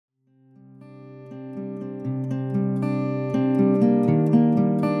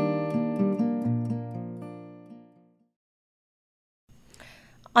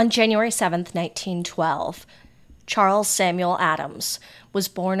On January 7th, 1912, Charles Samuel Adams was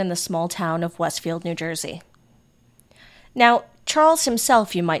born in the small town of Westfield, New Jersey. Now, Charles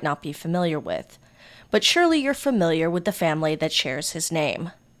himself you might not be familiar with, but surely you're familiar with the family that shares his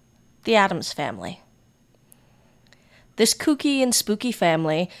name, the Adams family. This kooky and spooky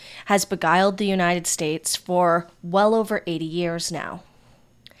family has beguiled the United States for well over 80 years now.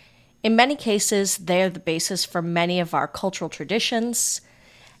 In many cases, they are the basis for many of our cultural traditions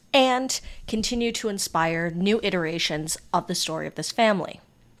and continue to inspire new iterations of the story of this family.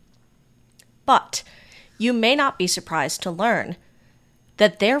 But you may not be surprised to learn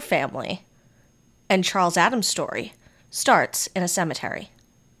that their family and Charles Adams' story starts in a cemetery.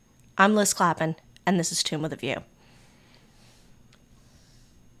 I'm Liz Clappin, and this is Tomb with a View.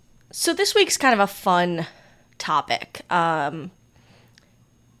 So this week's kind of a fun topic.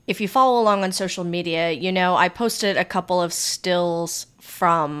 If you follow along on social media, you know I posted a couple of stills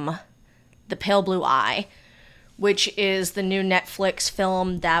from The Pale Blue Eye, which is the new Netflix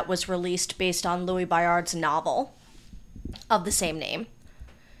film that was released based on Louis Bayard's novel of the same name.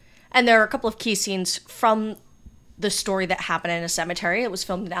 And there are a couple of key scenes from the story that happened in a cemetery. It was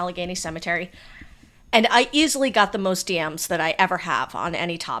filmed in Allegheny Cemetery. And I easily got the most DMs that I ever have on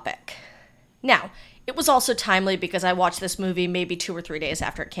any topic. Now, it was also timely because I watched this movie maybe 2 or 3 days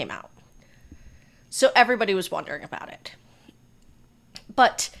after it came out. So everybody was wondering about it.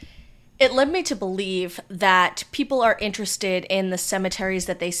 But it led me to believe that people are interested in the cemeteries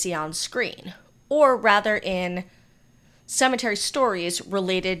that they see on screen, or rather in cemetery stories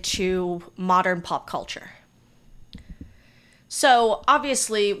related to modern pop culture. So,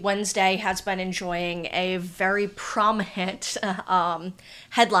 obviously, Wednesday has been enjoying a very prominent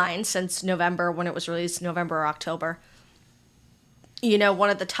headline since November, when it was released, November or October. You know, one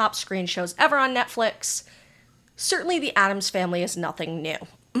of the top screen shows ever on Netflix. Certainly, The Addams Family is nothing new.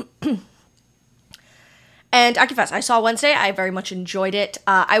 And I confess, I saw Wednesday. I very much enjoyed it.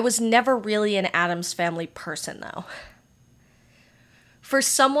 I was never really an Addams Family person, though. For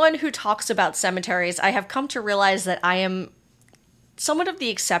someone who talks about cemeteries, I have come to realize that I am somewhat of the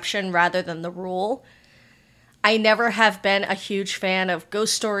exception rather than the rule. I never have been a huge fan of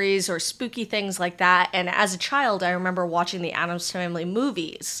ghost stories or spooky things like that, and as a child I remember watching the Addams Family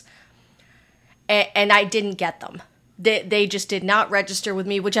movies, and I didn't get them. They just did not register with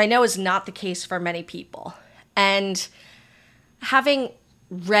me, which I know is not the case for many people. And having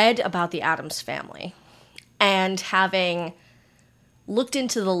read about the Addams Family, and having looked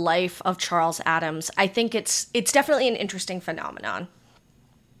into the life of Charles Adams, I think it's definitely an interesting phenomenon.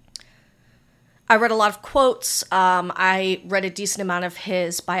 I read a lot of quotes. I read a decent amount of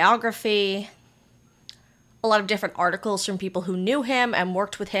his biography, a lot of different articles from people who knew him and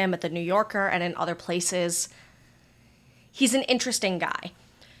worked with him at the New Yorker and in other places. He's an interesting guy.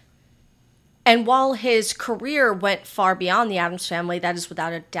 And while his career went far beyond the Addams Family, that is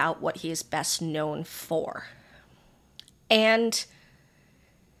without a doubt what he is best known for. And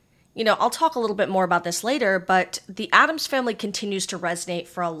you know, I'll talk a little bit more about this later, but the Addams Family continues to resonate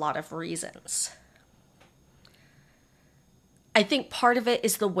for a lot of reasons. I think part of it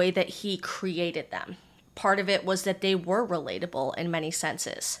is the way that he created them. Part of it was that they were relatable in many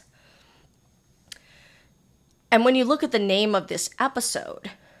senses. And when you look at the name of this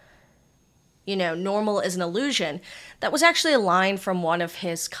episode, you know, Normal is an Illusion, that was actually a line from one of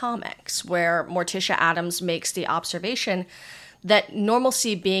his comics, where Morticia Addams makes the observation that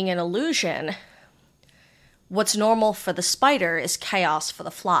normalcy being an illusion, what's normal for the spider is chaos for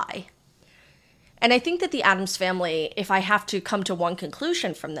the fly. And I think that the Addams Family, if I have to come to one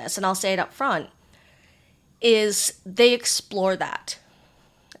conclusion from this, and I'll say it up front, is they explore that.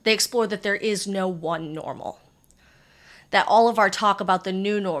 They explore that there is no one normal. That all of our talk about the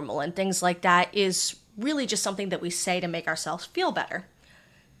new normal and things like that is really just something that we say to make ourselves feel better.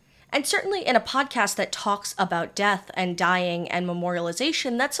 And certainly in a podcast that talks about death and dying and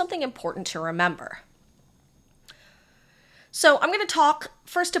memorialization, that's something important to remember. So I'm going to talk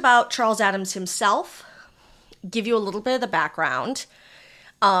first about Charles Adams himself, give you a little bit of the background,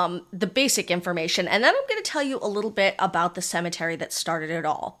 the basic information, and then I'm going to tell you a little bit about the cemetery that started it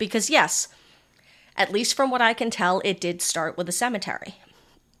all. Because yes, at least from what I can tell, it did start with a cemetery.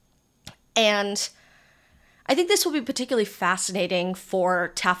 And I think this will be particularly fascinating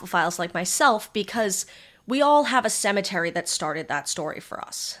for Taphophiles like myself because we all have a cemetery that started that story for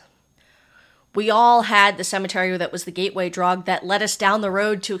us. We all had the cemetery that was the gateway drug that led us down the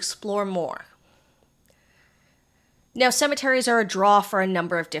road to explore more. Now, cemeteries are a draw for a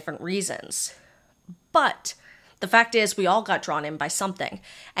number of different reasons, but the fact is we all got drawn in by something,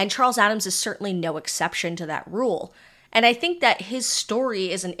 and Charles Adams is certainly no exception to that rule. And I think that his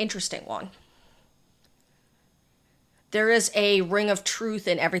story is an interesting one. There is a ring of truth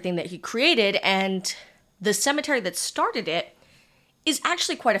in everything that he created, and the cemetery that started it is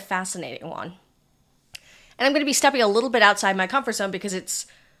actually quite a fascinating one. And I'm going to be stepping a little bit outside my comfort zone because it's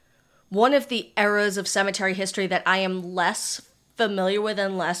one of the eras of cemetery history that I am less familiar with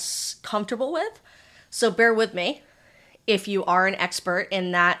and less comfortable with. So bear with me if you are an expert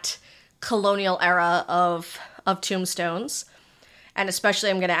in that colonial era of tombstones. And especially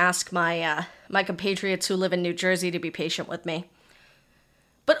I'm going to ask my compatriots who live in New Jersey to be patient with me.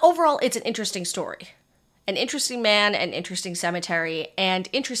 But overall, it's an interesting story. An interesting man, an interesting cemetery, and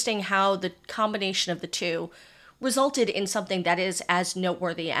interesting how the combination of the two resulted in something that is as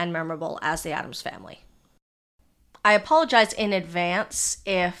noteworthy and memorable as the Addams Family. I apologize in advance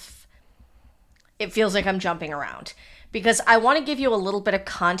if it feels like I'm jumping around, because I want to give you a little bit of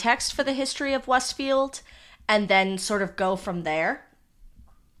context for the history of Westfield and then sort of go from there.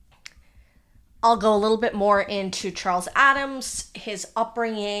 I'll go a little bit more into Charles Addams, his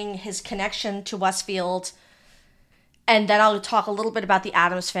upbringing, his connection to Westfield, and then I'll talk a little bit about the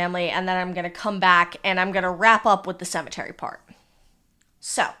Addams Family, and then I'm going to come back and I'm going to wrap up with the cemetery part.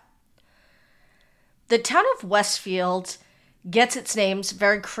 So, the town of Westfield gets its names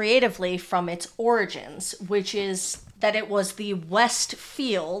very creatively from its origins, which is that it was the West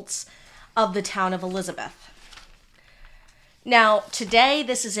Fields of the town of Elizabeth. Now, today,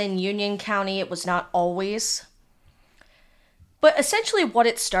 this is in Union County. It was not always. But essentially what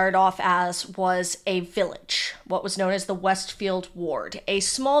it started off as was a village, what was known as the Westfield Ward, a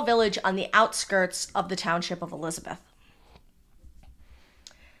small village on the outskirts of the township of Elizabeth.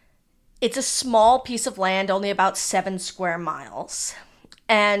 It's a small piece of land, only about 7 square miles,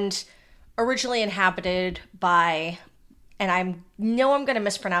 and originally inhabited by, and I know I'm going to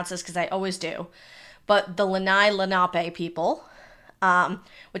mispronounce this because I always do, but the Lenni Lenape people,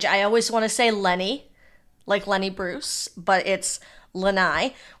 which I always want to say Lenny, like Lenny Bruce, but it's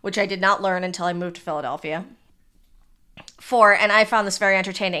Lenni, which I did not learn until I moved to Philadelphia. And I found this very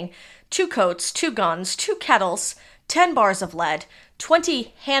entertaining, 2 coats, 2 guns, 2 kettles, 10 bars of lead,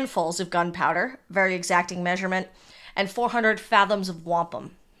 20 handfuls of gunpowder, very exacting measurement, and 400 fathoms of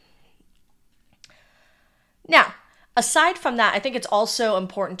wampum. Now, aside from that, I think it's also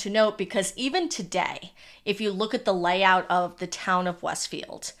important to note, because even today, if you look at the layout of the town of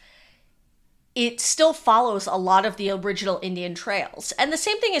Westfield, it still follows a lot of the original Indian trails. And the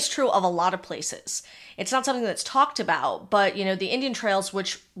same thing is true of a lot of places. It's not something that's talked about, but, the Indian trails,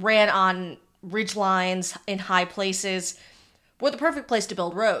 which ran on ridge lines in high places, were the perfect place to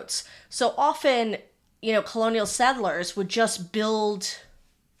build roads. So often, colonial settlers would just build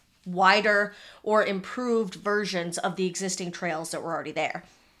wider or improved versions of the existing trails that were already there.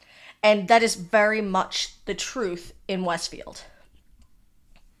 And that is very much the truth in Westfield.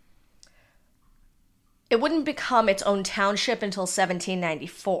 It wouldn't become its own township until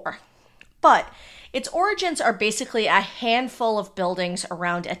 1794, but its origins are basically a handful of buildings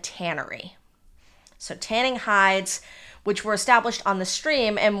around a tannery. So tanning hides, which were established on the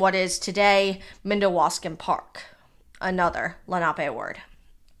stream in what is today Mindawaskan Park, another Lenape word.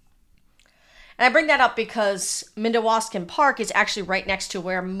 And I bring that up because Mindawaskan Park is actually right next to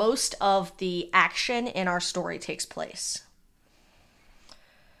where most of the action in our story takes place.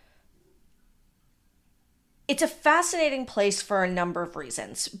 It's a fascinating place for a number of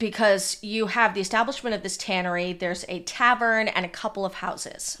reasons, because you have the establishment of this tannery, there's a tavern, and a couple of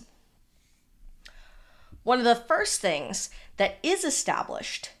houses. One of the first things that is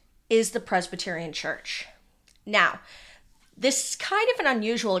established is the Presbyterian Church. Now, this is kind of an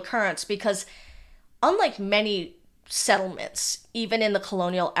unusual occurrence because, unlike many settlements, even in the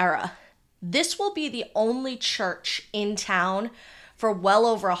colonial era, this will be the only church in town for well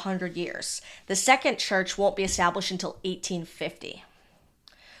over 100 years. The second church won't be established until 1850.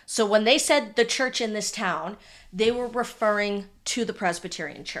 So when they said the church in this town, they were referring to the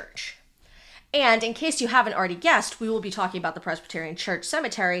Presbyterian Church. And in case you haven't already guessed, we will be talking about the Presbyterian Church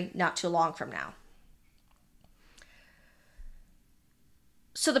Cemetery not too long from now.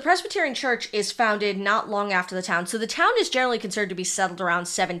 So the Presbyterian Church is founded not long after the town. So the town is generally considered to be settled around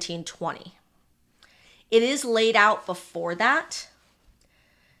 1720. It is laid out before that.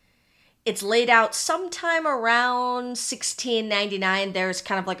 It's laid out sometime around 1699. There's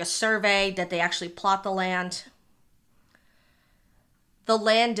kind of like a survey that they actually plot the land. The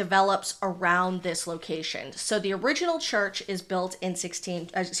land develops around this location. So the original church is built in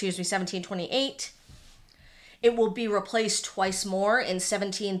 1728. It will be replaced twice more in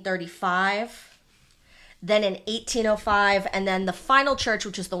 1735. Then in 1805, and then the final church,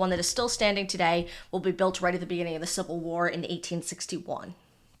 which is the one that is still standing today, will be built right at the beginning of the Civil War in 1861.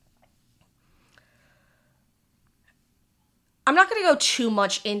 I'm not going to go too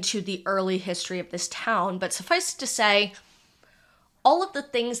much into the early history of this town, but suffice it to say, all of the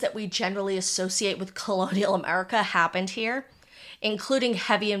things that we generally associate with colonial America happened here, including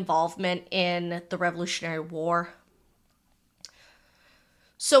heavy involvement in the Revolutionary War.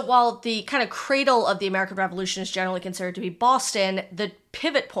 So while the kind of cradle of the American Revolution is generally considered to be Boston, the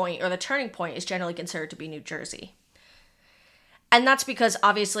pivot point or the turning point is generally considered to be New Jersey. And that's because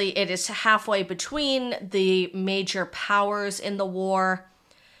obviously it is halfway between the major powers in the war.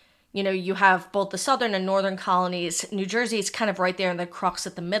 You know, you have both the southern and northern colonies. New Jersey is kind of right there in the crux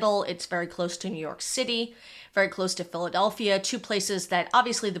at the middle. It's very close to New York City, very close to Philadelphia, two places that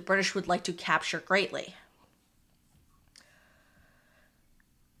obviously the British would like to capture greatly.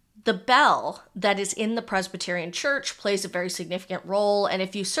 The bell that is in the Presbyterian Church plays a very significant role, and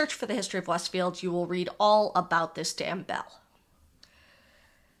if you search for the history of Westfield, you will read all about this damn bell.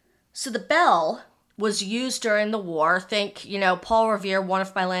 So the bell was used during the war. Think, Paul Revere, one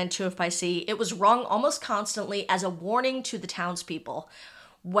if by land, two if by sea. It was rung almost constantly as a warning to the townspeople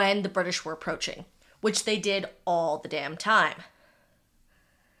when the British were approaching, which they did all the damn time.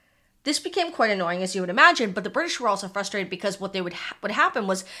 This became quite annoying, as you would imagine, but the British were also frustrated because what would happen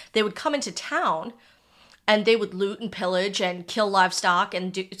was they would come into town and they would loot and pillage and kill livestock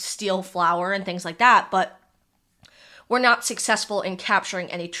and steal flour and things like that, but were not successful in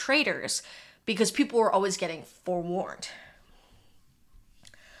capturing any traitors because people were always getting forewarned.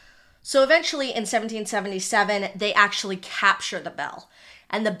 So eventually in 1777, they actually capture the bell.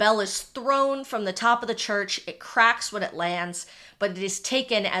 And the bell is thrown from the top of the church. It cracks when it lands, but it is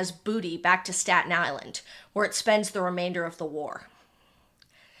taken as booty back to Staten Island, where it spends the remainder of the war.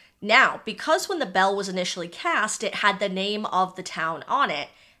 Now, because when the bell was initially cast, it had the name of the town on it,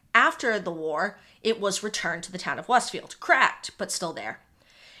 after the war, it was returned to the town of Westfield. Cracked, but still there.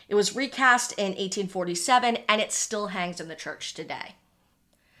 It was recast in 1847, and it still hangs in the church today.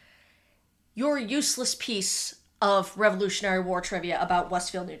 Your useless piece of Revolutionary War trivia about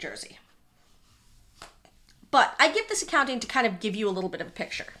Westfield, New Jersey. But I give this accounting to kind of give you a little bit of a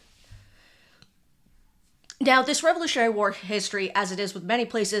picture. Now, this Revolutionary War history, as it is with many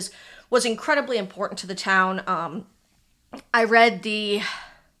places, was incredibly important to the town. I read the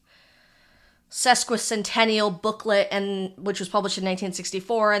sesquicentennial booklet, which was published in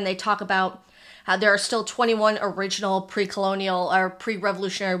 1964, and they talk about how there are still 21 original pre-colonial or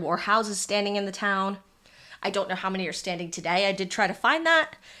pre-Revolutionary War houses standing in the town. I don't know how many are standing today. I did try to find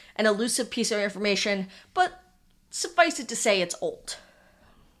that, an elusive piece of information, but suffice it to say it's old.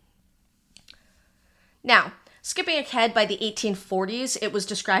 Now, skipping ahead, by the 1840s, it was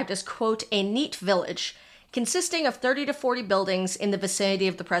described as, quote, a neat village consisting of 30 to 40 buildings in the vicinity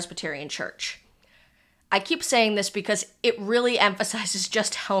of the Presbyterian Church. I keep saying this because it really emphasizes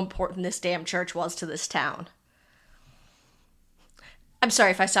just how important this damn church was to this town. I'm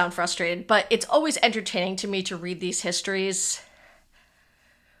sorry if I sound frustrated, but it's always entertaining to me to read these histories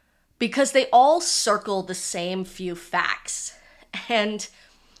because they all circle the same few facts. And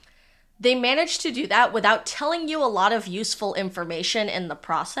they manage to do that without telling you a lot of useful information in the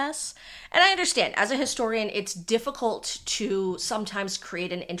process. And I understand, as a historian, it's difficult to sometimes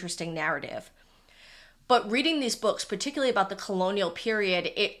create an interesting narrative. But reading these books, particularly about the colonial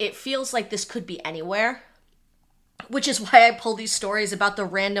period, it feels like this could be anywhere. Which is why I pull these stories about the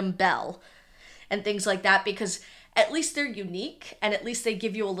random bell and things like that, because at least they're unique and at least they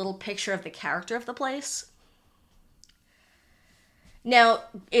give you a little picture of the character of the place. Now,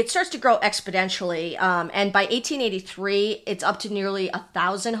 it starts to grow exponentially, and by 1883, it's up to nearly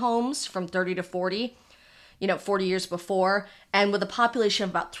 1,000 homes from 30 to 40, 40 years before, and with a population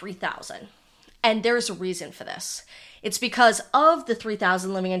of about 3,000. And there's a reason for this. It's because of the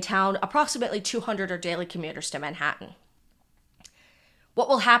 3,000 living in town, approximately 200 are daily commuters to Manhattan. What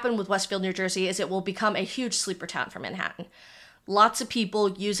will happen with Westfield, New Jersey is it will become a huge sleeper town for Manhattan. Lots of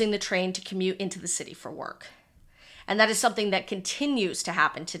people using the train to commute into the city for work. And that is something that continues to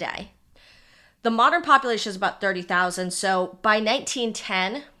happen today. The modern population is about 30,000, so by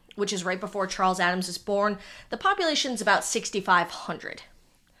 1910, which is right before Charles Adams is born, the population is about 6,500.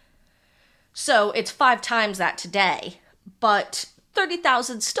 So it's 5 times that today, but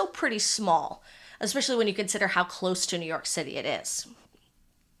 30,000 is still pretty small, especially when you consider how close to New York City it is.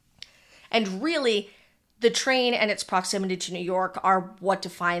 And really, the train and its proximity to New York are what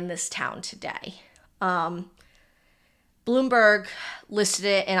define this town today. Bloomberg listed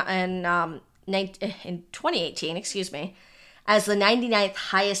it in 2018, as the 99th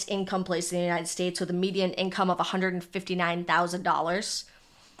highest income place in the United States with a median income of $159,000,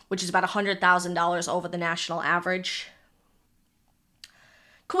 which is about $100,000 over the national average.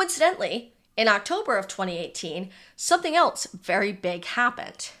 Coincidentally, in October of 2018, something else very big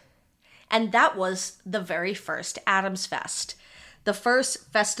happened. And that was the very first Adams Fest, the first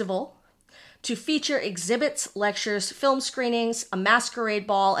festival to feature exhibits, lectures, film screenings, a masquerade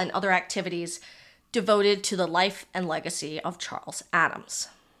ball, and other activities devoted to the life and legacy of Charles Addams.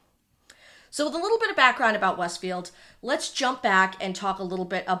 So with a little bit of background about Westfield, let's jump back and talk a little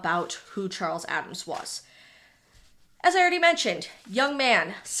bit about who Charles Addams was. As I already mentioned, young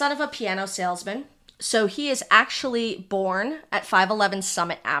man, son of a piano salesman. So he is actually born at 511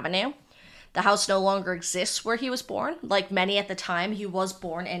 Summit Avenue. The house no longer exists where he was born. Like many at the time, he was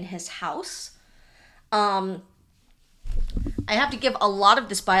born in his house. I have to give a lot of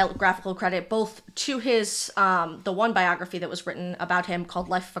this biographical credit both to his, the one biography that was written about him called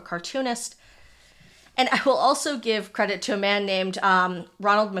Life of a Cartoonist. And I will also give credit to a man named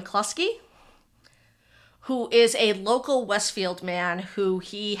Ronald McCluskey, who is a local Westfield man who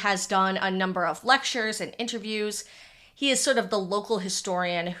he has done a number of lectures and interviews. He is sort of the local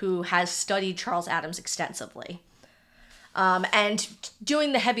historian who has studied Charles Addams extensively. And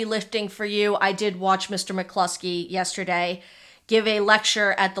doing the heavy lifting for you, I did watch Mr. McCluskey yesterday give a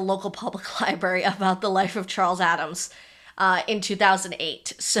lecture at the local public library about the life of Charles Addams in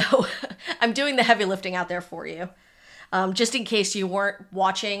 2008. So I'm doing the heavy lifting out there for you. Just in case you weren't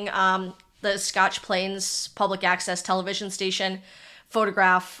watching the Scotch Plains public access television station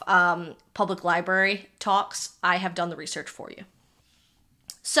Photograph public library talks, I have done the research for you.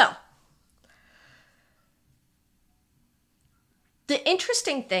 So, the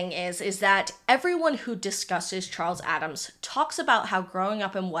interesting thing is that everyone who discusses Charles Addams talks about how growing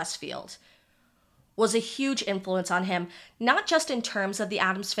up in Westfield was a huge influence on him, not just in terms of the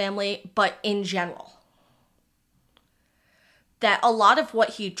Addams family, but in general. That a lot of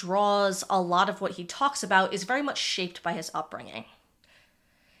what he draws, a lot of what he talks about is very much shaped by his upbringing.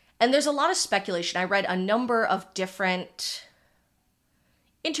 And there's a lot of speculation. I read a number of different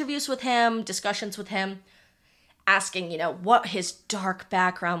interviews with him, discussions with him, asking, what his dark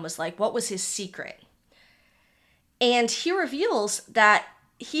background was like, what was his secret. And he reveals that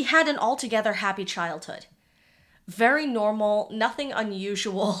he had an altogether happy childhood. Very normal, nothing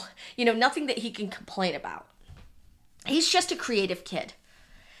unusual, nothing that he can complain about. He's just a creative kid.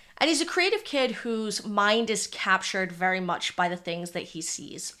 And he's a creative kid whose mind is captured very much by the things that he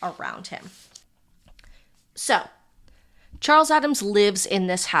sees around him. So, Charles Addams lives in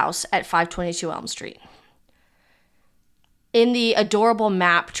this house at 522 Elm Street. In the adorable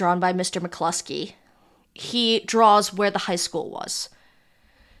map drawn by Mr. McCluskey, he draws where the high school was.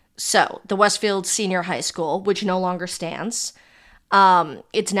 So, the Westfield Senior High School, which no longer stands,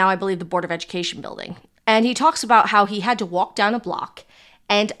 it's now, I believe, the Board of Education building. And he talks about how he had to walk down a block,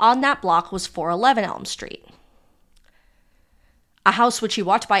 and on that block was 411 Elm Street. A house which he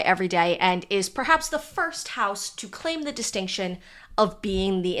walked by every day and is perhaps the first house to claim the distinction of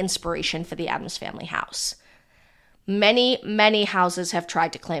being the inspiration for the Addams family house. Many, many houses have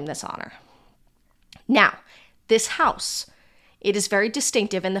tried to claim this honor. Now, this house, it is very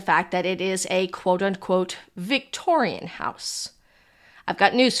distinctive in the fact that it is a quote-unquote Victorian house. I've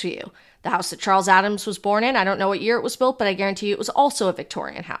got news for you. The house that Charles Addams was born in, I don't know what year it was built, but I guarantee you it was also a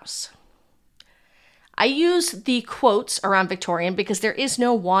Victorian house. I use the quotes around Victorian because there is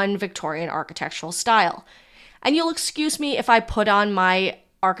no one Victorian architectural style. And you'll excuse me if I put on my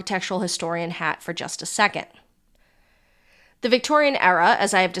architectural historian hat for just a second. The Victorian era,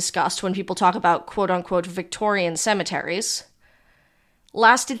 as I have discussed when people talk about quote-unquote Victorian cemeteries,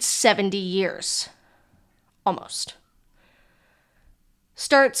 lasted 70 years. Almost.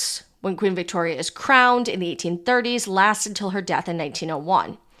 Starts when Queen Victoria is crowned in the 1830s, lasts until her death in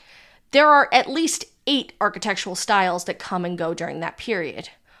 1901. There are at least 8 architectural styles that come and go during that period,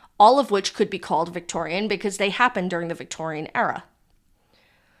 all of which could be called Victorian because they happened during the Victorian era.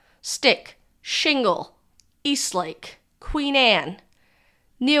 Stick, shingle, Eastlake, Queen Anne,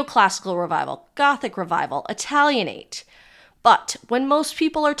 Neoclassical Revival, Gothic Revival, Italianate. But when most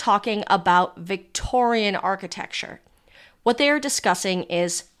people are talking about Victorian architecture, what they are discussing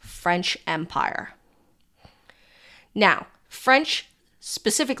is French Empire. Now, French,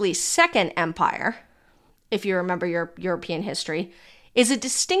 specifically Second Empire, if you remember your European history, is a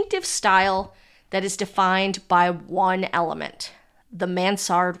distinctive style that is defined by one element, the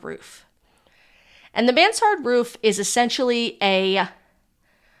mansard roof. And the mansard roof is essentially a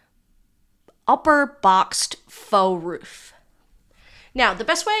upper boxed faux roof. Now, the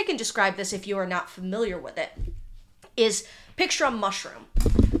best way I can describe this if you are not familiar with it is Picture a mushroom.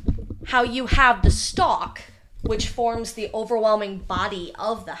 How you have the stalk, which forms the overwhelming body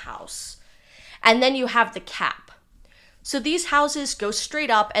of the house, and then you have the cap. So these houses go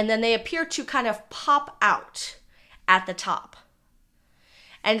straight up, and then they appear to kind of pop out at the top.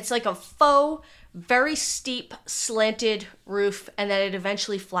 And it's like a faux, very steep, slanted roof, and then it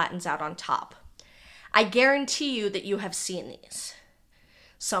eventually flattens out on top. I guarantee you that you have seen these.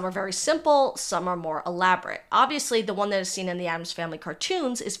 Some are very simple, some are more elaborate. Obviously, the one that is seen in the Addams Family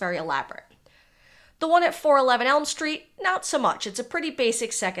cartoons is very elaborate. The one at 411 Elm Street, not so much. It's a pretty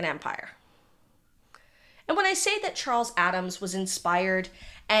basic Second Empire. And when I say that Charles Addams was inspired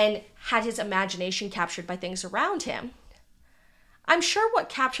and had his imagination captured by things around him, I'm sure what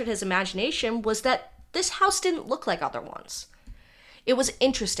captured his imagination was that this house didn't look like other ones. It was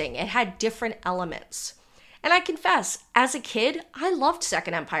interesting. It had different elements. And I confess, as a kid, I loved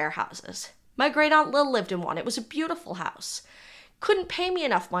Second Empire houses. My great aunt Lil lived in one. It was a beautiful house. Couldn't pay me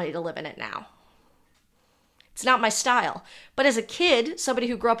enough money to live in it now. It's not my style. But as a kid, somebody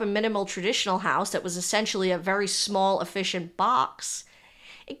who grew up in a minimal traditional house that was essentially a very small, efficient box,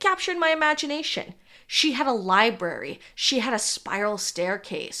 it captured my imagination. She had a library. She had a spiral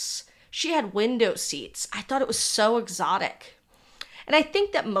staircase. She had window seats. I thought it was so exotic. And I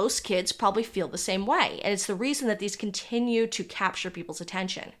think that most kids probably feel the same way. And it's the reason that these continue to capture people's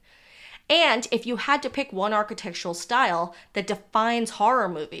attention. And if you had to pick one architectural style that defines horror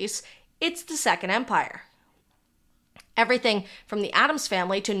movies, it's the Second Empire. Everything from the Addams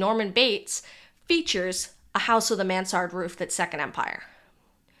Family to Norman Bates features a house with a mansard roof that's Second Empire.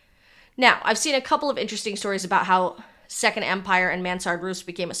 Now, I've seen a couple of interesting stories about how Second Empire and mansard roofs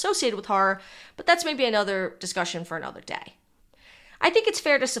became associated with horror, but that's maybe another discussion for another day. I think it's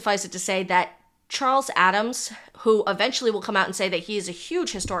fair to suffice it to say that Charles Addams, who eventually will come out and say that he is a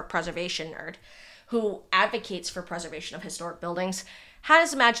huge historic preservation nerd, who advocates for preservation of historic buildings, had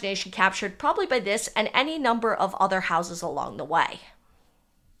his imagination captured probably by this and any number of other houses along the way.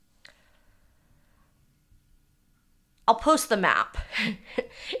 I'll post the map.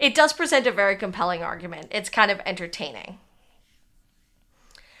 It does present a very compelling argument. It's kind of entertaining.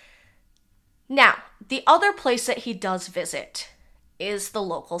 Now, the other place that he does visit is the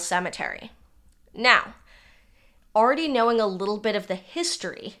local cemetery. Now, already knowing a little bit of the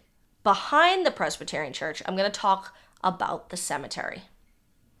history behind the Presbyterian Church, I'm going to talk about the cemetery.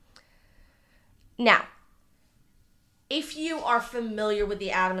 Now, if you are familiar with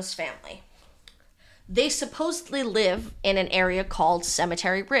the Addams family, they supposedly live in an area called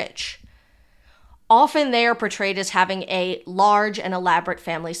Cemetery Ridge. Often they are portrayed as having a large and elaborate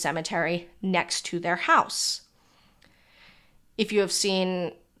family cemetery next to their house. If you have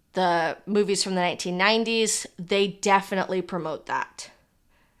seen the movies from the 1990s, they definitely promote that.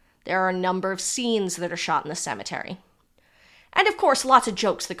 There are a number of scenes that are shot in the cemetery. And of course, lots of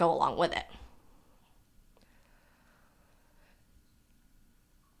jokes that go along with it.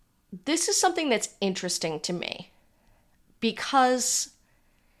 This is something that's interesting to me because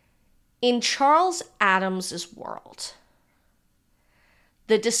in Charles Addams' world,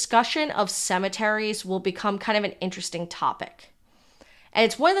 the discussion of cemeteries will become kind of an interesting topic. And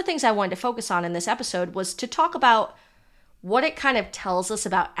it's one of the things I wanted to focus on in this episode was to talk about what it kind of tells us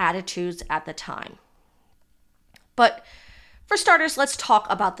about attitudes at the time. But for starters, let's talk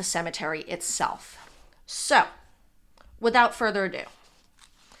about the cemetery itself. So, without further ado,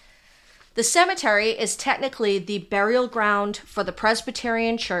 the cemetery is technically the burial ground for the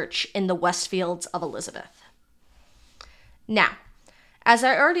Presbyterian Church in the Westfields of Elizabeth. Now, as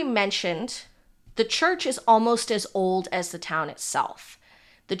I already mentioned, the church is almost as old as the town itself.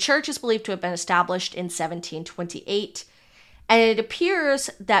 The church is believed to have been established in 1728, and it appears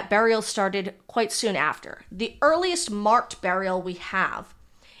that burial started quite soon after. The earliest marked burial we have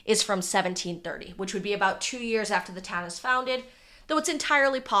is from 1730, which would be about 2 years after the town is founded, though it's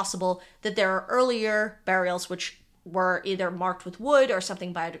entirely possible that there are earlier burials which were either marked with wood or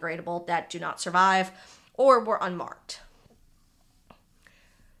something biodegradable that do not survive, or were unmarked.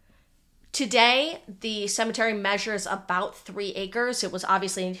 Today, the cemetery measures about 3 acres. It was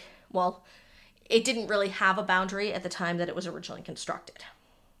obviously, well, it didn't really have a boundary at the time that it was originally constructed.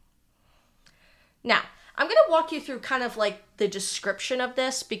 Now, I'm going to walk you through kind of like the description of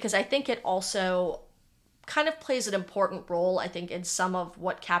this because I think it also kind of plays an important role, I think, in some of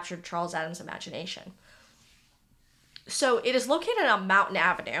what captured Charles Addams' imagination. So it is located on Mountain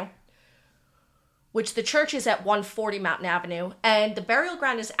Avenue, which the church is at 140 Mountain Avenue, and the burial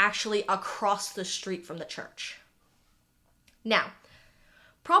ground is actually across the street from the church. Now,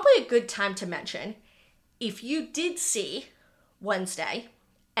 probably a good time to mention, if you did see Wednesday,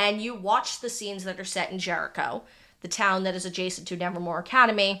 and you watched the scenes that are set in Jericho, the town that is adjacent to Nevermore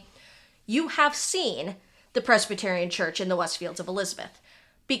Academy, you have seen the Presbyterian Church in the Westfields of Elizabeth,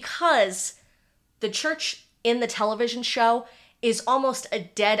 because the church in the television show is almost a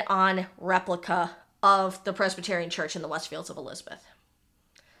dead-on replica of the Presbyterian Church in the Westfields of Elizabeth.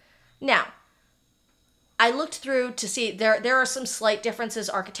 Now, I looked through to see, there are some slight differences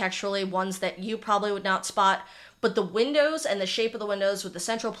architecturally, ones that you probably would not spot, but the windows and the shape of the windows with the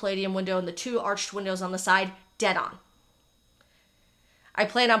central Palladium window and the two arched windows on the side, dead on. I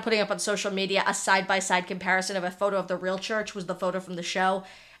plan on putting up on social media a side-by-side comparison of a photo of the real church with the photo from the show,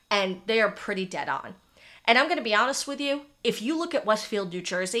 and they are pretty dead on. And I'm going to be honest with you, if you look at Westfield, New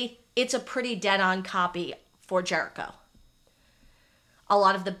Jersey, it's a pretty dead-on copy for Jericho. A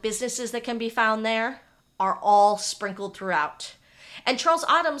lot of the businesses that can be found there are all sprinkled throughout. And Charles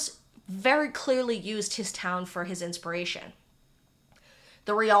Adams very clearly used his town for his inspiration.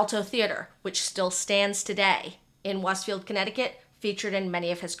 The Rialto Theater, which still stands today in Westfield, Connecticut, featured in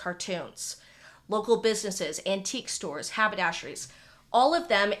many of his cartoons. Local businesses, antique stores, haberdasheries, all of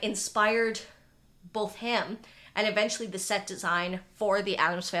them inspired both him and eventually the set design for the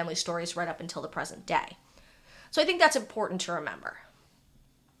Addams Family stories right up until the present day. So I think that's important to remember.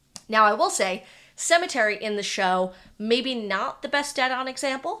 Now, I will say, cemetery in the show, maybe not the best dead-on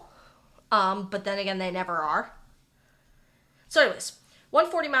example, but then again, they never are. So anyways,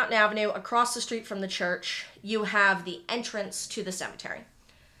 140 Mountain Avenue, across the street from the church, you have the entrance to the cemetery.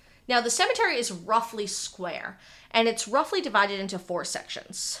 Now, the cemetery is roughly square, and it's roughly divided into 4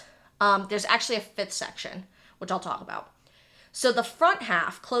 sections. There's actually a 5th section, which I'll talk about. So the front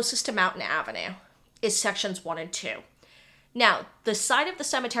half, closest to Mountain Avenue, is sections 1 and 2. Now, the side of the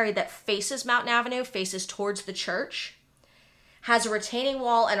cemetery that faces Mountain Avenue, faces towards the church, has a retaining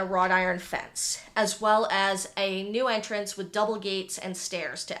wall and a wrought iron fence, as well as a new entrance with double gates and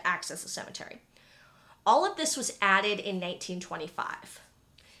stairs to access the cemetery. All of this was added in 1925.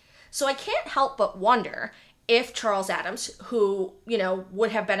 So I can't help but wonder if Charles Adams, who,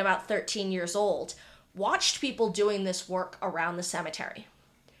 would have been about 13 years old, watched people doing this work around the cemetery.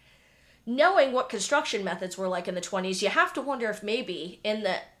 Knowing what construction methods were like in the 20s, you have to wonder if maybe in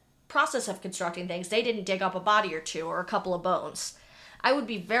the process of constructing things, they didn't dig up a body or two or a couple of bones. I would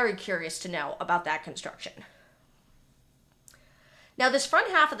be very curious to know about that construction. Now, this front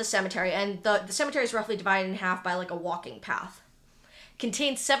half of the cemetery, and the cemetery is roughly divided in half by like a walking path,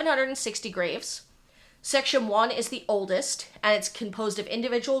 contains 760 graves. Section 1 is the oldest, and it's composed of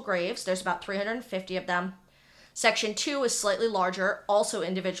individual graves. There's about 350 of them. Section 2 is slightly larger, also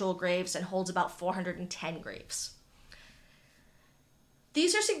individual graves, and holds about 410 graves.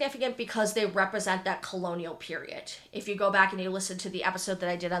 These are significant because they represent that colonial period. If you go back and you listen to the episode that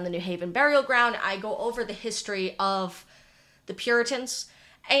I did on the New Haven Burial Ground, I go over the history of the Puritans.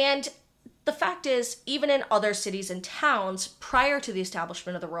 And the fact is, even in other cities and towns, prior to the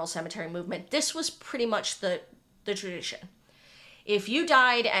establishment of the Royal Cemetery movement, this was pretty much the tradition. If you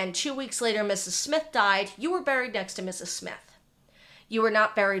died and 2 weeks later Mrs. Smith died, you were buried next to Mrs. Smith. You were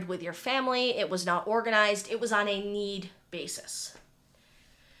not buried with your family. It was not organized. It was on a need basis.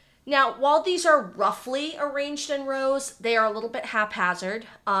 Now, while these are roughly arranged in rows, they are a little bit haphazard.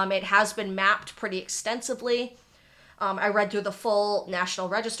 It has been mapped pretty extensively. I read through the full National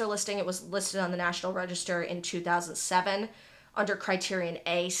Register listing. It was listed on the National Register in 2007 under criterion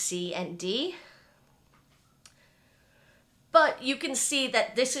A, C, and D. But you can see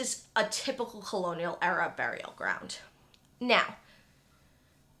that this is a typical colonial era burial ground. Now,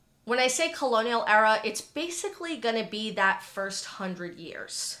 when I say colonial era, it's basically going to be that first 100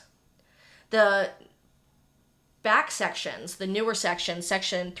 years. The back sections, the newer sections,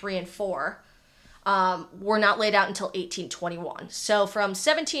 section 3 and 4, were not laid out until 1821. So from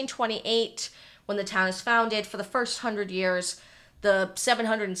 1728, when the town is founded, for the first 100 years, the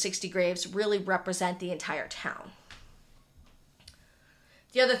 760 graves really represent the entire town.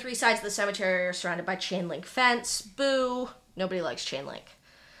 The other 3 sides of the cemetery are surrounded by chain link fence. Boo! Nobody likes chain link.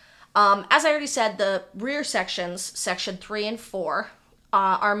 As I already said, the rear sections, section 3 and 4,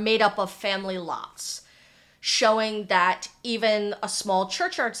 are made up of family lots, showing that even a small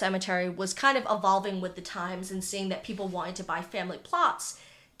churchyard cemetery was kind of evolving with the times and seeing that people wanted to buy family plots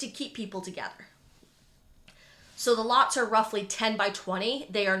to keep people together. So the lots are roughly 10 by 20.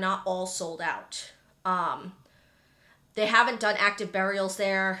 They are not all sold out. They haven't done active burials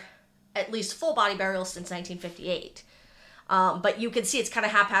there, at least full body burials, since 1958. But you can see it's kind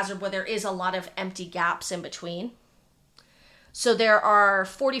of haphazard where there is a lot of empty gaps in between. So there are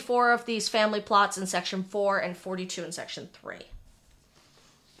 44 of these family plots in section 4 and 42 in section 3.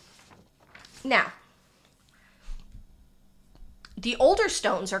 Now, the older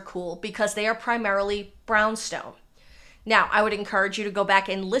stones are cool because they are primarily brownstone. Now, I would encourage you to go back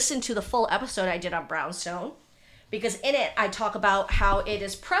and listen to the full episode I did on brownstone, because in it I talk about how it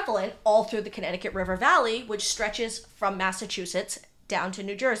is prevalent all through the Connecticut River Valley, which stretches from Massachusetts down to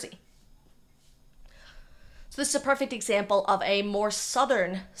New Jersey. So this is a perfect example of a more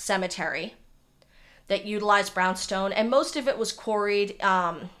southern cemetery that utilized brownstone, and most of it was quarried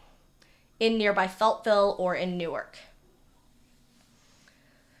in nearby Feltville or in Newark.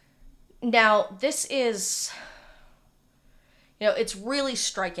 Now, this is, it's really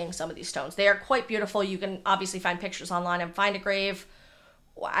striking, some of these stones. They are quite beautiful. You can obviously find pictures online and find a grave.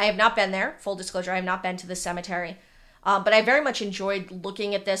 I have not been there. Full disclosure, I have not been to this cemetery. But I very much enjoyed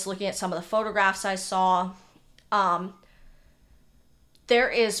looking at this, looking at some of the photographs I saw. There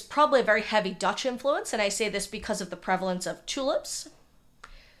is probably a very heavy Dutch influence, and I say this because of the prevalence of tulips.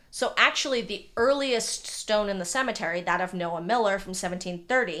 So actually, the earliest stone in the cemetery, that of Noah Miller from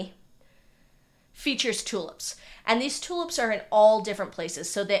 1730, features tulips. And these tulips are in all different places.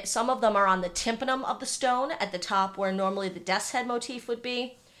 So that some of them are on the tympanum of the stone at the top, where normally the death's head motif would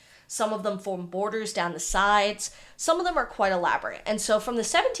be. Some of them form borders down the sides. Some of them are quite elaborate. And so from the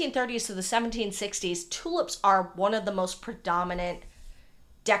 1730s to the 1760s, tulips are one of the most predominant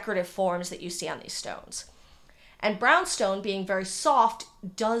decorative forms that you see on these stones. And brownstone, being very soft,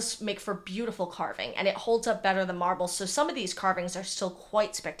 does make for beautiful carving, and it holds up better than marble. So some of these carvings are still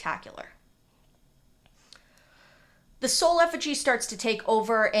quite spectacular. The soul effigy starts to take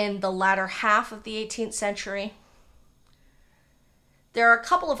over in the latter half of the 18th century. There are a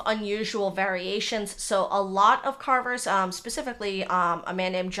couple of unusual variations. So a lot of carvers, specifically a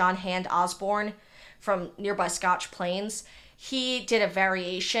man named John Hand Osborne from nearby Scotch Plains, he did a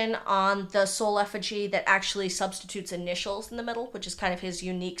variation on the soul effigy that actually substitutes initials in the middle, which is kind of his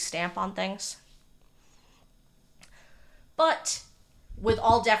unique stamp on things. But with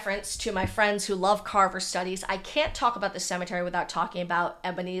all deference to my friends who love carver studies, I can't talk about the cemetery without talking about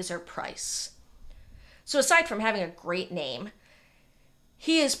Ebenezer Price. So aside from having a great name,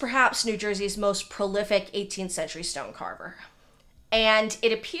 he is perhaps New Jersey's most prolific 18th century stone carver. And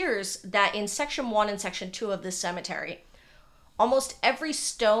it appears that in Section 1 and Section 2 of this cemetery, almost every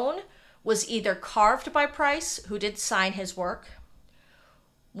stone was either carved by Price, who did sign his work,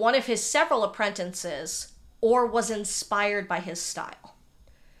 one of his several apprentices, or was inspired by his style.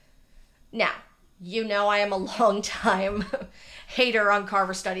 Now, I am a long-time hater on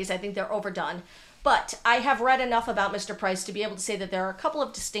carver studies. I think they're overdone. But I have read enough about Mr. Price to be able to say that there are a couple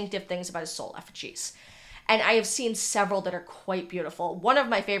of distinctive things about his soul effigies. And I have seen several that are quite beautiful. One of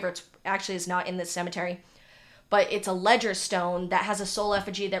my favorites actually is not in this cemetery, but it's a ledger stone that has a soul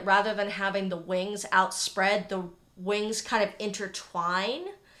effigy that, rather than having the wings outspread, the wings kind of intertwine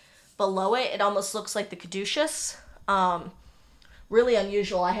below it. It almost looks like the caduceus. Really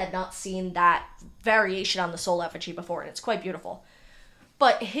unusual. I had not seen that variation on the soul effigy before, and it's quite beautiful.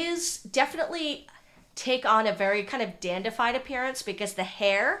 But his definitely take on a very kind of dandified appearance, because the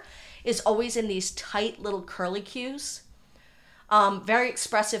hair is always in these tight little curlicues. Very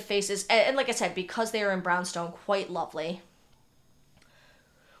expressive faces. And like I said, because they are in brownstone, quite lovely.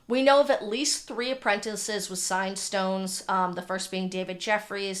 We know of at least 3 apprentices with signed stones, the first being David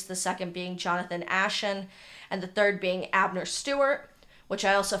Jeffries, the second being Jonathan Ashen, and the third being Abner Stewart, which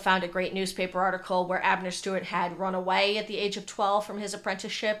I also found a great newspaper article where Abner Stewart had run away at the age of 12 from his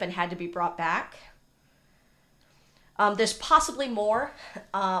apprenticeship and had to be brought back. There's possibly more.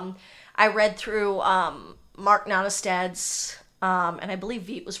 I read through Mark Nonestad's, and I believe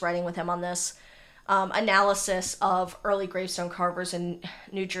Veet was writing with him on this, analysis of early gravestone carvers in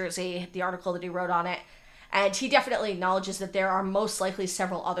New Jersey, the article that he wrote on it. And he definitely acknowledges that there are most likely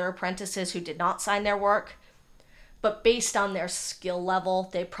several other apprentices who did not sign their work, but based on their skill level,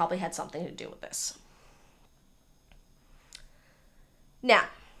 they probably had something to do with this. Now,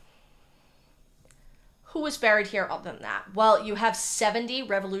 who was buried here other than that? Well, you have 70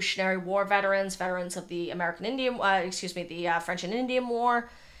 Revolutionary War veterans of the the French and Indian War.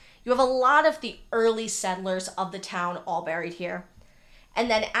 You have a lot of the early settlers of the town all buried here.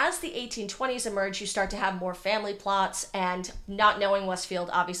 And then as the 1820s emerge, you start to have more family plots, and not knowing Westfield,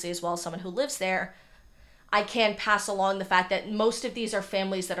 obviously, as well as someone who lives there, I can pass along the fact that most of these are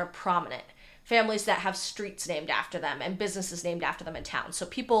families that are prominent. Families that have streets named after them and businesses named after them in town. So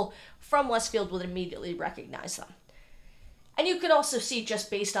people from Westfield would immediately recognize them. And you could also see, just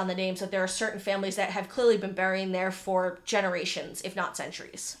based on the names, that there are certain families that have clearly been burying there for generations, if not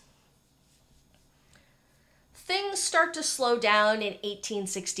centuries. Things start to slow down in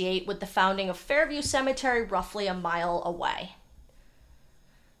 1868 with the founding of Fairview Cemetery, roughly a mile away.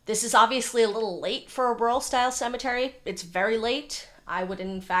 This is obviously a little late for a rural-style cemetery. It's very late. I would,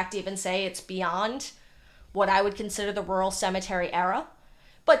 in fact, even say it's beyond what I would consider the rural cemetery era.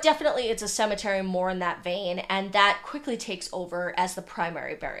 But definitely it's a cemetery more in that vein, and that quickly takes over as the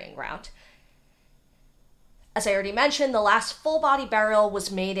primary burying ground. As I already mentioned, the last full body burial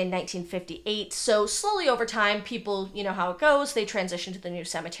was made in 1958, so slowly over time, people, you know how it goes, they transition to the new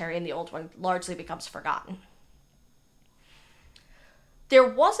cemetery and the old one largely becomes forgotten. There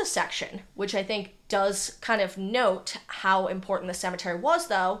was a section, which I think does kind of note how important the cemetery was,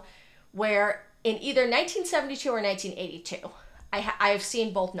 though, where in either 1972 or 1982, I have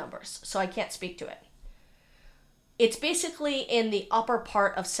seen both numbers, so I can't speak to it. It's basically in the upper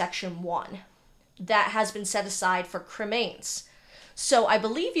part of Section 1 that has been set aside for cremains. So I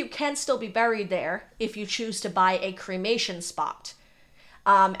believe you can still be buried there if you choose to buy a cremation spot.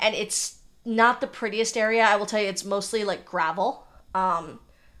 And it's not the prettiest area. I will tell you, it's mostly like gravel.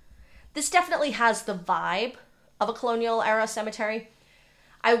 This definitely has the vibe of a colonial era cemetery.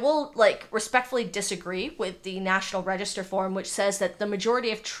 I will respectfully disagree with the National Register form, which says that the majority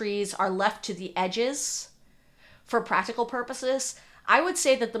of trees are left to the edges for practical purposes. I would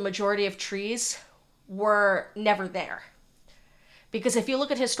say that the majority of trees were never there. Because if you look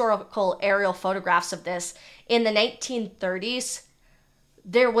at historical aerial photographs of this, in the 1930s,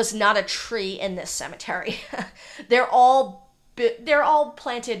 there was not a tree in this cemetery. They're all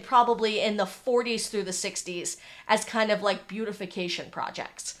planted probably in the 40s through the 60s as kind of like beautification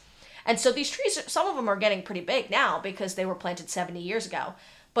projects. And so these trees, some of them are getting pretty big now because they were planted 70 years ago.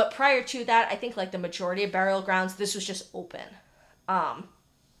 But prior to that, I think like the majority of burial grounds, this was just open.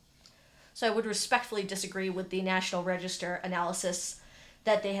 So I would respectfully disagree with the National Register analysis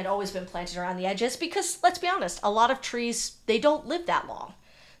that they had always been planted around the edges because, let's be honest, a lot of trees, they don't live that long.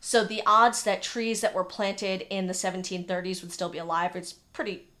 So the odds that trees that were planted in the 1730s would still be alive, it's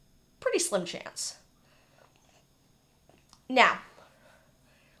pretty slim chance. Now,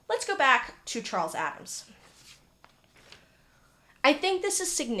 let's go back to Charles Adams. I think this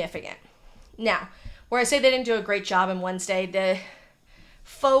is significant. Now, where I say they didn't do a great job in Wednesday, the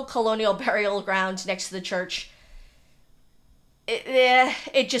faux colonial burial ground next to the church,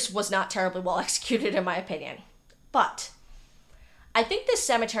 it just was not terribly well executed in my opinion. But I think this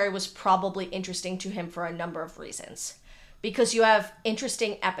cemetery was probably interesting to him for a number of reasons. Because you have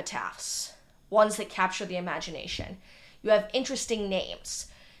interesting epitaphs, ones that capture the imagination. You have interesting names.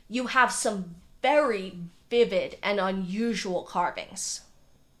 You have some very vivid and unusual carvings.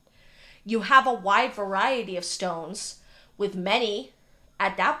 You have a wide variety of stones, with many,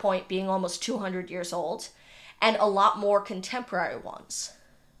 at that point, being almost 200 years old, and a lot more contemporary ones.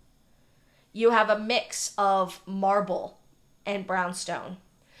 You have a mix of marble and brownstone.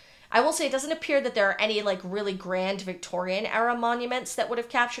 I will say it doesn't appear that there are any really grand Victorian era monuments that would have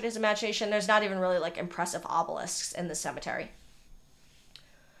captured his imagination. There's not even really impressive obelisks in the cemetery.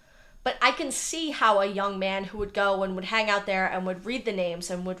 But I can see how a young man who would go and would hang out there and would read the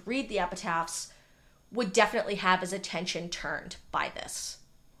names and would read the epitaphs would definitely have his attention turned by this.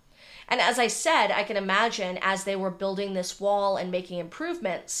 And as I said, I can imagine as they were building this wall and making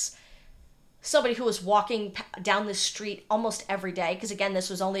improvements, somebody who was walking down this street almost every day, because again, this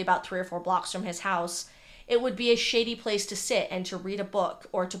was only about 3 or 4 blocks from his house, it would be a shady place to sit and to read a book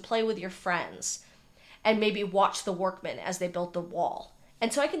or to play with your friends and maybe watch the workmen as they built the wall.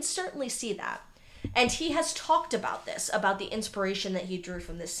 And so I can certainly see that. And he has talked about this, about the inspiration that he drew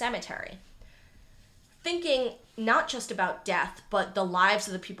from this cemetery. Thinking not just about death, but the lives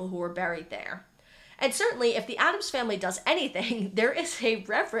of the people who were buried there. And certainly, if the Adams family does anything, there is a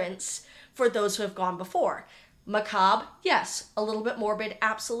reverence for those who have gone before. Macabre, yes. A little bit morbid,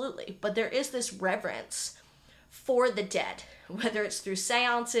 absolutely. But there is this reverence for the dead, whether it's through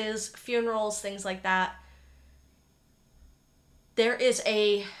seances, funerals, things like that. There is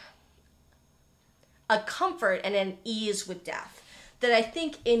a comfort and an ease with death that I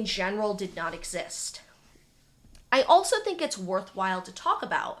think in general did not exist. I also think it's worthwhile to talk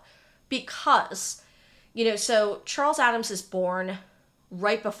about because, so Charles Adams is born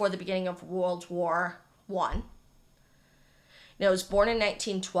right before the beginning of World War I. He was born in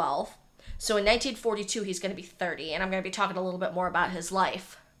 1912. So in 1942, he's going to be 30, and I'm going to be talking a little bit more about his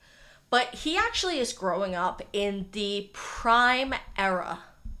life. But he actually is growing up in the prime era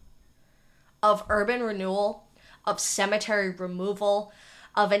of urban renewal, of cemetery removal,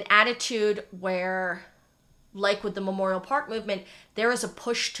 of an attitude where, like with the Memorial Park movement, there is a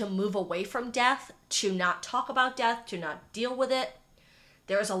push to move away from death, to not talk about death, to not deal with it.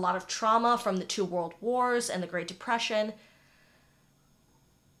 There is a lot of trauma from the 2 world wars and the Great Depression.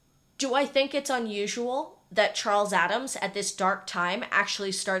 Do I think it's unusual that Charles Adams, at this dark time,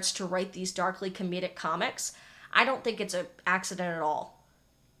 actually starts to write these darkly comedic comics? I don't think it's an accident at all.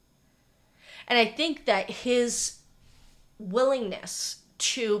 And I think that his willingness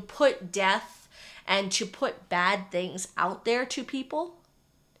to put death and to put bad things out there to people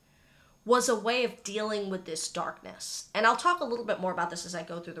was a way of dealing with this darkness. And I'll talk a little bit more about this as I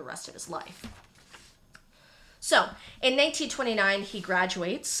go through the rest of his life. So, in 1929, he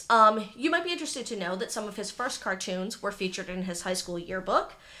graduates. You might be interested to know that some of his first cartoons were featured in his high school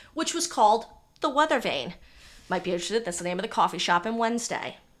yearbook, which was called The Weather Vane. Might be interested, that's the name of the coffee shop in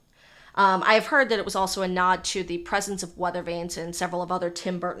Wednesday. I have heard that it was also a nod to the presence of weather vanes in several of other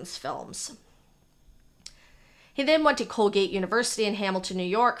Tim Burton's films. He then went to Colgate University in Hamilton, New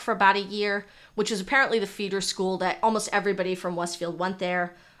York for about a year, which was apparently the feeder school that almost everybody from Westfield went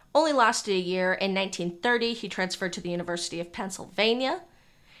there. Only lasted a year. In 1930, he transferred to the University of Pennsylvania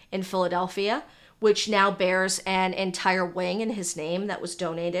in Philadelphia, which now bears an entire wing in his name that was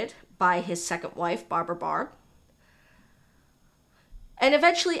donated by his second wife, Barbara Barb. And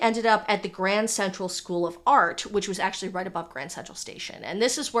eventually ended up at the Grand Central School of Art, which was actually right above Grand Central Station. And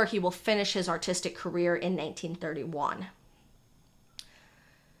this is where he will finish his artistic career in 1931.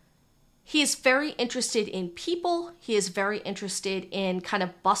 He is very interested in people. He is very interested in kind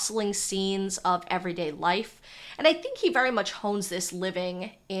of bustling scenes of everyday life. And I think he very much hones this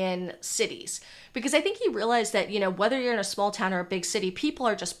living in cities. Because I think he realized that, whether you're in a small town or a big city, people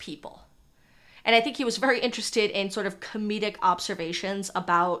are just people. And I think he was very interested in sort of comedic observations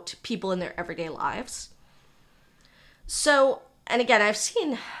about people in their everyday lives. So, and again, I've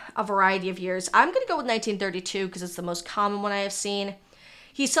seen a variety of years. I'm going to go with 1932 because it's the most common one I have seen.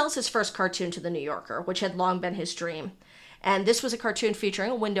 He sells his first cartoon to the New Yorker, which had long been his dream. And this was a cartoon featuring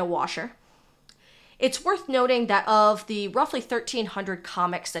a window washer. It's worth noting that of the roughly 1,300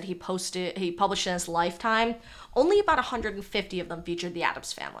 comics that he published in his lifetime, only about 150 of them featured the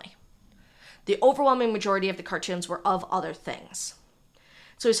Addams Family. The overwhelming majority of the cartoons were of other things.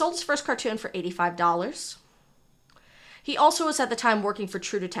 So he sold his first cartoon for $85. He also was at the time working for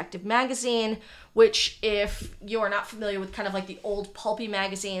True Detective magazine, which, if you are not familiar with kind of like the old pulpy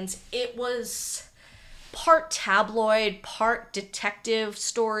magazines, it was part tabloid, part detective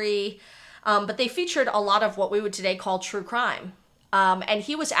story, but they featured a lot of what we would today call true crime. And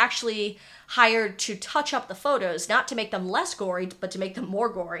he was actually hired to touch up the photos, not to make them less gory, but to make them more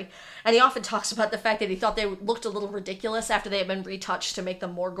gory. And he often talks about the fact that he thought they looked a little ridiculous after they had been retouched to make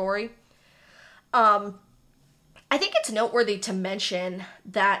them more gory. I think it's noteworthy to mention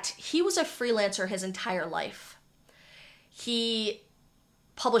that he was a freelancer his entire life. He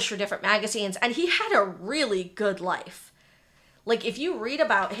published for different magazines, and he had a really good life. Like, if you read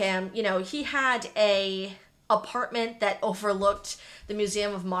about him, he had a apartment that overlooked the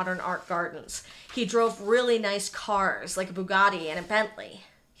Museum of Modern Art Gardens. He drove really nice cars, like a Bugatti and a Bentley.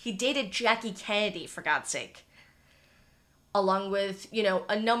 He dated Jackie Kennedy, for God's sake, along with,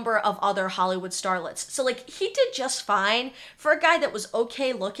 a number of other Hollywood starlets. So, he did just fine for a guy that was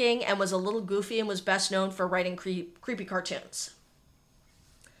okay looking and was a little goofy and was best known for writing creepy cartoons.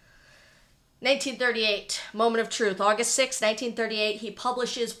 1938, Moment of Truth. August 6, 1938, he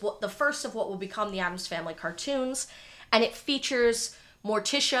publishes the first of what will become the Addams Family cartoons, and it features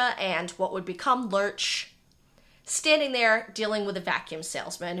Morticia and what would become Lurch standing there dealing with a vacuum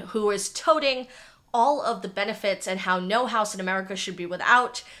salesman who is toting all of the benefits and how no house in America should be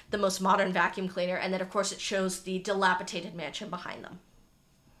without the most modern vacuum cleaner, and then of course it shows the dilapidated mansion behind them.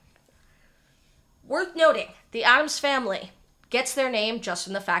 Worth noting, the Addams Family gets their name just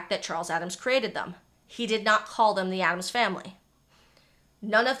from the fact that Charles Addams created them. He did not call them the Addams Family.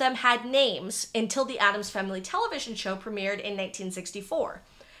 None of them had names until the Addams Family television show premiered in 1964,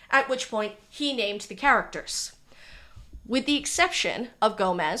 at which point he named the characters. With the exception of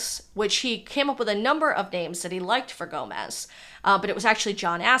Gomez, which he came up with a number of names that he liked for Gomez, but it was actually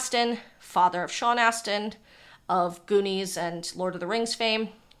John Astin, father of Sean Astin, of Goonies and Lord of the Rings fame,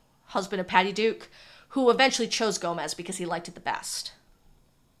 husband of Patty Duke, who eventually chose Gomez because he liked it the best.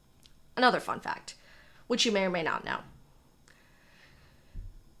 Another fun fact, which you may or may not know.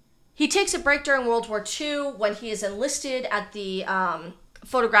 He takes a break during World War II when he is enlisted at the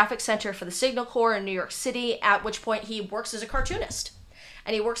Photographic Center for the Signal Corps in New York City, at which point he works as a cartoonist.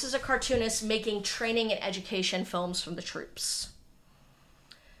 And he works as a cartoonist making training and education films from the troops.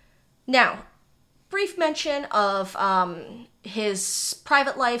 Now, brief mention of his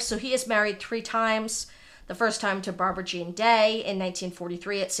private life. So he is married 3 times. The first time to Barbara Jean Day in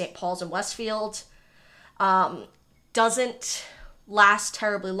 1943 at St. Paul's in Westfield. Doesn't last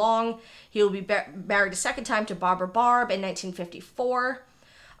terribly long. He will be married a second time to Barbara Barb in 1954.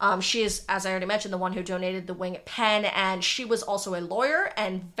 She is, as I already mentioned, the one who donated the wing at Penn, and she was also a lawyer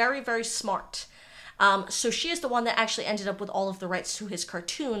and very, very smart. So she is the one that actually ended up with all of the rights to his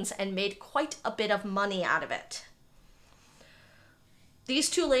cartoons and made quite a bit of money out of it. These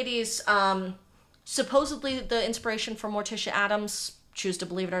two ladies, supposedly the inspiration for Morticia Addams, choose to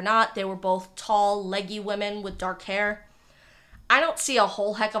believe it or not, they were both tall, leggy women with dark hair. I don't see a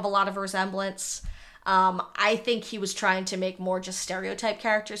whole heck of a lot of resemblance. I think he was trying to make more just stereotype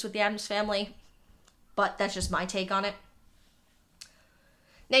characters with the Addams Family, but that's just my take on it.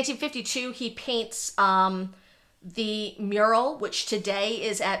 1952, he paints the mural, which today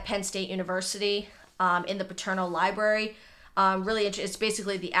is at Penn State University in the Paterno Library. Really, it's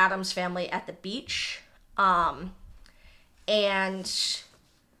basically the Addams Family at the beach. And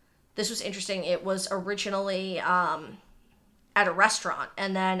this was interesting. It was originally at a restaurant,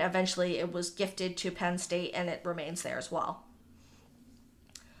 and then eventually it was gifted to Penn State, and it remains there as well.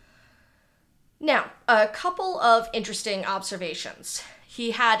 Now, a couple of interesting observations.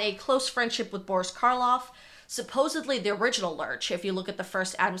 He had a close friendship with Boris Karloff, supposedly the original Lurch. If you look at the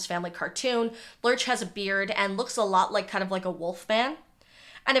first Addams Family cartoon, Lurch has a beard and looks a lot like kind of like a wolf man.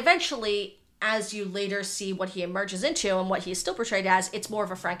 And eventually, as you later see what he emerges into and what he is still portrayed as, it's more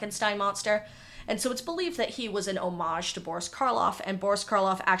of a Frankenstein monster. And so it's believed that he was an homage to Boris Karloff, and Boris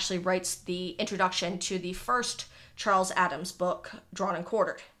Karloff actually writes the introduction to the first Charles Addams book, Drawn and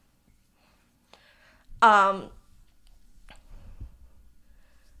Quartered.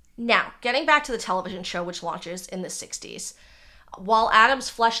 Now, getting back to the television show, which launches in the 60s. While Addams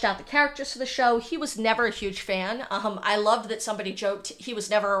fleshed out the characters for the show, he was never a huge fan. I loved that somebody joked he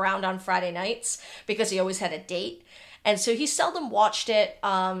was never around on Friday nights because he always had a date. And so he seldom watched it.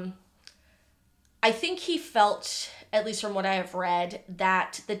 I think he felt, at least from what I have read,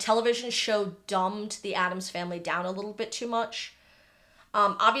 that the television show dumbed the Addams Family down a little bit too much.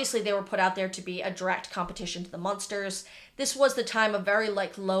 Obviously, they were put out there to be a direct competition to the Munsters. This was the time of very,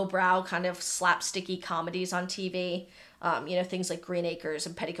 lowbrow kind of slapsticky comedies on TV. Things like Green Acres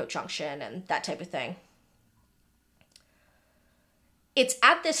and Petticoat Junction and that type of thing. It's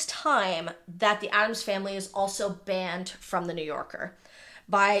at this time that the Addams Family is also banned from The New Yorker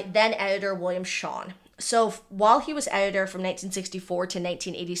by then-editor William Shawn. So while he was editor from 1964 to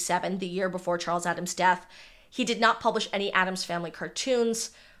 1987, the year before Charles Addams' death, he did not publish any Addams Family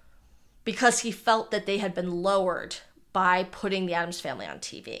cartoons because he felt that they had been lowered by putting the Addams Family on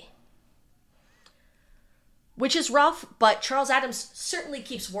TV. Which is rough, but Charles Addams certainly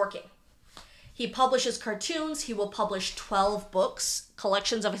keeps working. He publishes cartoons. He will publish 12 books,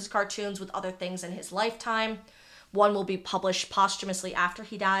 collections of his cartoons with other things in his lifetime. One will be published posthumously after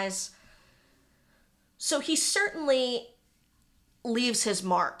he dies. So he certainly leaves his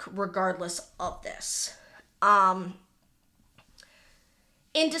mark regardless of this. In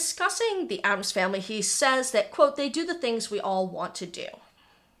discussing the Addams Family, he says that, quote, they do the things we all want to do.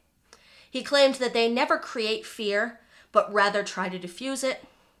 He claimed that they never create fear, but rather try to diffuse it,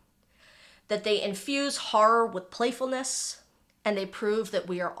 that they infuse horror with playfulness, and they prove that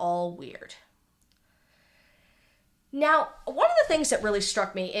we are all weird. Now, one of the things that really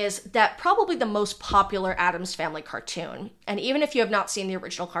struck me is that probably the most popular Addams Family cartoon, and even if you have not seen the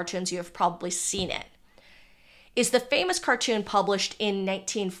original cartoons, you have probably seen it, is the famous cartoon published in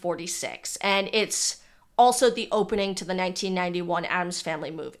 1946, and it's also the opening to the 1991 Addams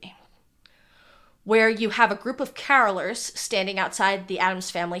Family movie, where you have a group of carolers standing outside the Addams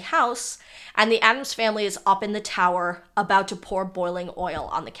Family house, and the Addams Family is up in the tower about to pour boiling oil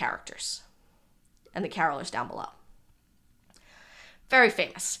on the characters and the carolers down below. Very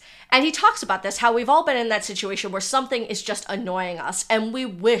famous. And he talks about this, how we've all been in that situation where something is just annoying us, and we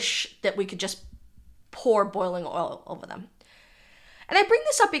wish that we could just pour boiling oil over them. And I bring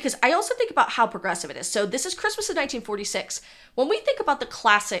this up because I also think about how progressive it is. So this is Christmas of 1946. When we think about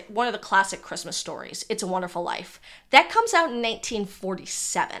one of the classic Christmas stories, It's a Wonderful Life, that comes out in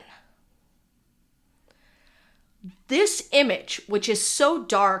 1947. This image, which is so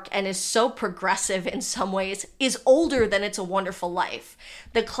dark and is so progressive in some ways, is older than It's a Wonderful Life.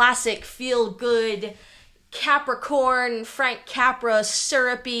 The classic feel-good Capricorn, Frank Capra,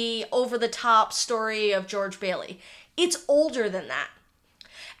 syrupy, over-the-top story of George Bailey. It's older than that.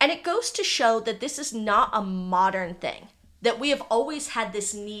 And it goes to show that this is not a modern thing, that we have always had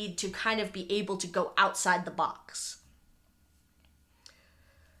this need to kind of be able to go outside the box.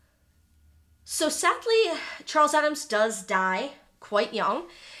 So sadly, Charles Addams does die quite young.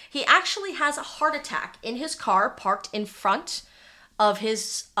 He actually has a heart attack in his car parked in front of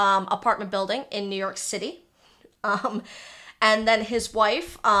his apartment building in New York City. And then his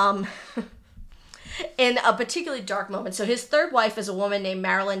wife, in a particularly dark moment. So his third wife is a woman named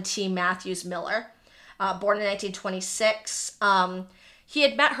Marilyn T. Matthews Miller, born in 1926. He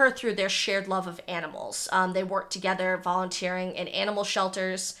had met her through their shared love of animals. They worked together volunteering in animal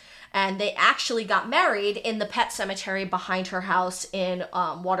shelters, and they actually got married in the pet cemetery behind her house in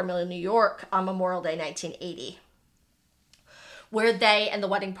Watermill, New York on Memorial Day 1980, where they and the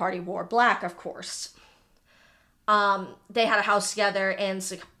wedding party wore black, of course. They had a house together in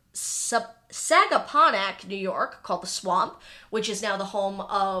Sagaponack, New York, called The Swamp, which is now the home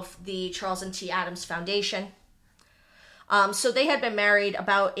of the Charles and T. Adams Foundation. So they had been married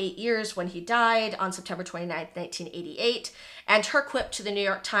about 8 years when he died on September 29th, 1988. And her quip to the New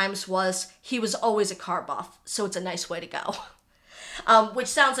York Times was, "He was always a car buff, so it's a nice way to go." Which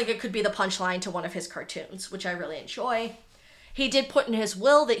sounds like it could be the punchline to one of his cartoons, which I really enjoy. He did put in his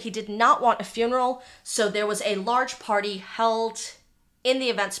will that he did not want a funeral, so there was a large party held in the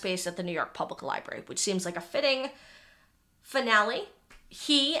event space at the New York Public Library, which seems like a fitting finale.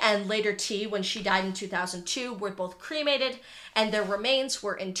 He and later T, when she died in 2002, were both cremated, and their remains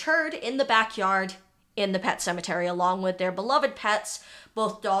were interred in the backyard in the pet cemetery, along with their beloved pets,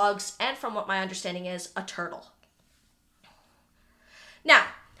 both dogs and, from what my understanding is, a turtle. Now,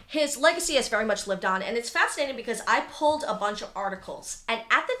 his legacy has very much lived on, and it's fascinating because I pulled a bunch of articles, and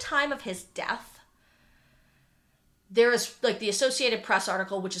at the time of his death, there is like the Associated Press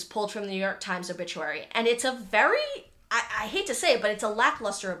article, which is pulled from the New York Times obituary, and it's a very, I hate to say it, but it's a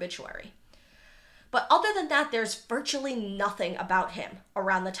lackluster obituary. But other than that, there's virtually nothing about him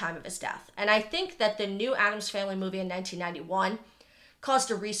around the time of his death. And I think that the new Addams Family movie in 1991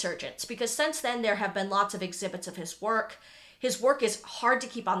 caused a resurgence, because since then there have been lots of exhibits of his work. His work is hard to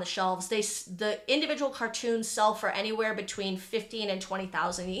keep on the shelves. The individual cartoons sell for anywhere between $15,000 and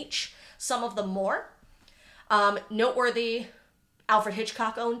 $20,000 each, some of them more. Noteworthy, Alfred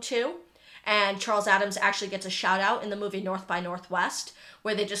Hitchcock owned two, and Charles Addams actually gets a shout out in the movie North by Northwest,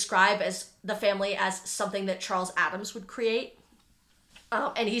 where they describe as the family as something that Charles Addams would create.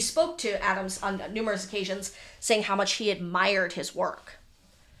 And he spoke to Addams on numerous occasions, saying how much he admired his work.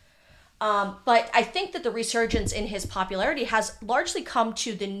 But I think that the resurgence in his popularity has largely come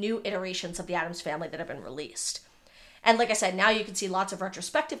to the new iterations of the Addams Family that have been released. And like I said, now you can see lots of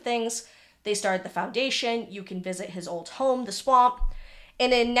retrospective things. They started the foundation. You can visit his old home, The Swamp.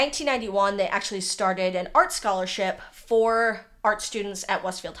 And in 1991, they actually started an art scholarship for art students at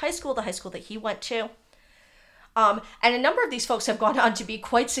Westfield High School, the high school that he went to. And a number of these folks have gone on to be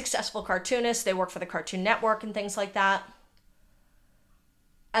quite successful cartoonists. They work for the Cartoon Network and things like that.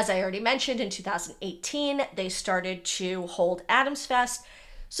 As I already mentioned, in 2018, they started to hold Addams Fest.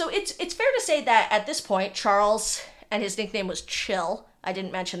 So it's fair to say that at this point, Charles, and his nickname was Chill, I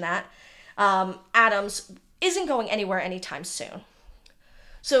didn't mention that, Addams isn't going anywhere anytime soon.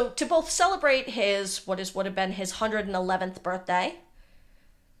 So to both celebrate his, would have been his 111th birthday,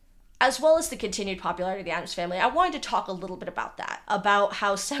 as well as the continued popularity of the Addams Family, I wanted to talk a little bit about that, about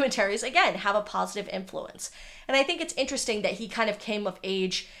how cemeteries, again, have a positive influence. And I think it's interesting that he kind of came of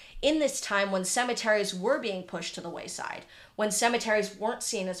age in this time when cemeteries were being pushed to the wayside, when cemeteries weren't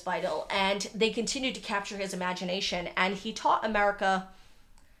seen as vital, and they continued to capture his imagination. And he taught America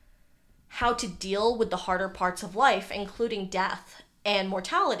how to deal with the harder parts of life, including death and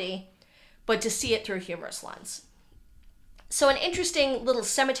mortality, but to see it through a humorous lens. So an interesting little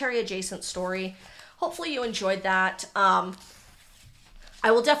cemetery adjacent story. Hopefully you enjoyed that. I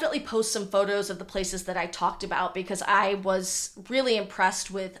will definitely post some photos of the places that I talked about, because I was really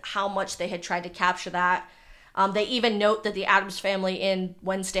impressed with how much they had tried to capture that. They even note that the Addams Family in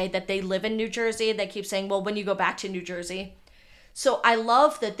Wednesday, that they live in New Jersey. They keep saying, well, when you go back to New Jersey. So I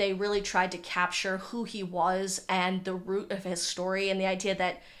love that they really tried to capture who he was and the root of his story, and the idea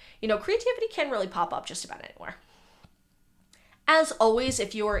that, creativity can really pop up just about anywhere. As always,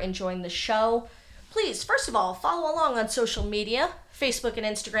 if you are enjoying the show, please, first of all, follow along on social media, Facebook and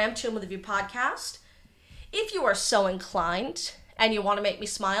Instagram, Tomb of the View Podcast. If you are so inclined and you want to make me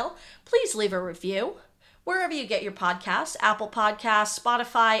smile, please leave a review wherever you get your podcasts, Apple Podcasts,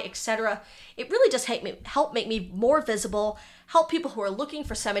 Spotify, etc. It really does help make me more visible, help people who are looking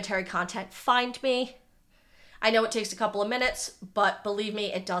for cemetery content find me. I know it takes a couple of minutes, but believe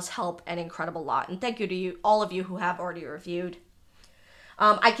me, it does help an incredible lot. And thank you to all of you who have already reviewed.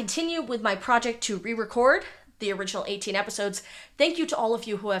 I continue with my project to re-record the original 18 episodes. Thank you to all of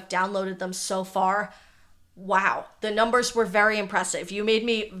you who have downloaded them so far. Wow, the numbers were very impressive. You made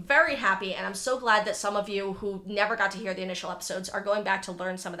me very happy, and I'm so glad that some of you who never got to hear the initial episodes are going back to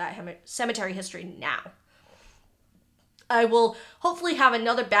learn some of that cemetery history now. I will hopefully have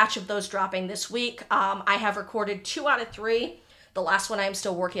another batch of those dropping this week. I have recorded 2 out of 3. The last one I am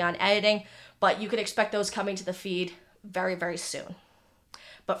still working on editing, but you can expect those coming to the feed very, very soon.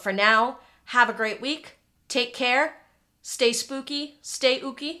 But for now, have a great week. Take care. Stay spooky, stay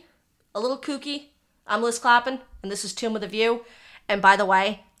ooky, a little kooky. I'm Liz Clappin, and this is Tomb with a View. And by the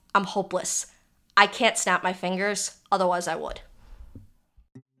way, I'm hopeless. I can't snap my fingers, otherwise I would.